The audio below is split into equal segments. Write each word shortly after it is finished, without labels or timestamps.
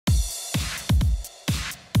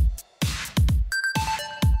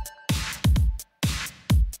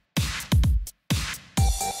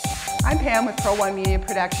Pam with Pro One Media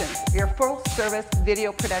Productions. We're a full-service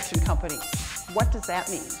video production company. What does that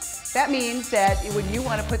mean? That means that when you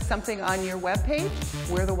want to put something on your web page,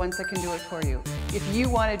 we're the ones that can do it for you. If you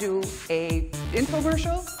want to do an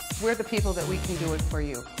infomercial, we're the people that we can do it for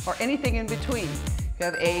you. Or anything in between. If you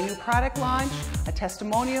have a new product launch, a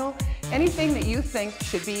testimonial, anything that you think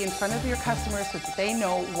should be in front of your customers so that they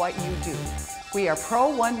know what you do. We are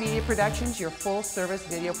Pro One Media Productions, your full-service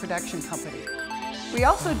video production company. We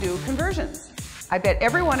also do conversions. I bet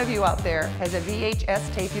every one of you out there has a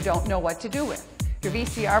VHS tape you don't know what to do with. Your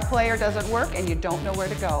VCR player doesn't work and you don't know where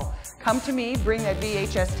to go. Come to me, bring that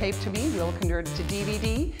VHS tape to me, we'll convert it to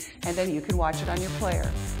DVD, and then you can watch it on your player.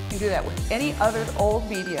 You can do that with any other old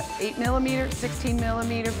media, 8mm,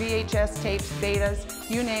 16mm, VHS tapes, betas,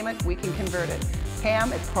 you name it, we can convert it.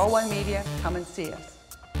 Pam at Pro One Media, come and see us.